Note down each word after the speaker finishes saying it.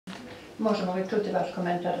Možemo li čuti vaš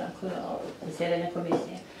komentar nakon zasjedanja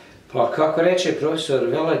komisije? Pa kako reče profesor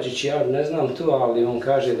Velađić, ja ne znam to, ali on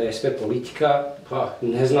kaže da je sve politika, pa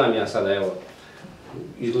ne znam ja sada, evo,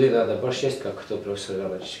 izgleda da baš jest kako to profesor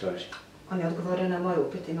Velađić kaže. On je odgovorio na moj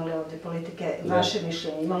upit, ima li ovdje politike, vaše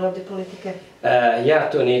mišljenje, ima li ovdje politike? Ja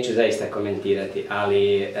to neću zaista komentirati,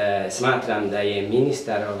 ali smatram da je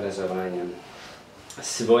ministar obrazovanja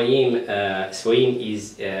svojim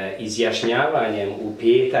izjašnjavanjem u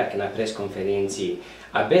petak na preskonferenciji,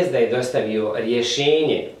 a bez da je dostavio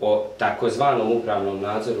rješenje o takozvanom upravnom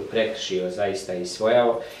nadzoru, prekršio zaista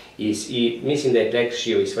i mislim da je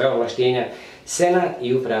prekršio i svoja ovlaštenja. Senat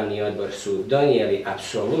i upravni odbor su donijeli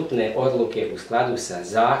apsolutne odluke u skladu sa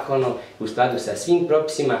zakonom, u skladu sa svim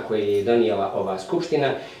propisima koje je donijela ova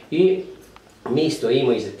skupština i mi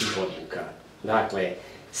stojimo iza tih odluka. Dakle,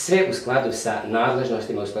 sve u skladu sa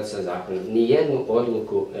nadležnostima, u skladu sa zakonom. Nijednu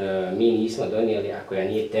odluku mi nismo donijeli, a koja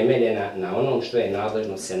nije temeljena na onom što je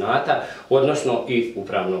nadležnost Senata, odnosno i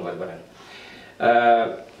upravnog odbora.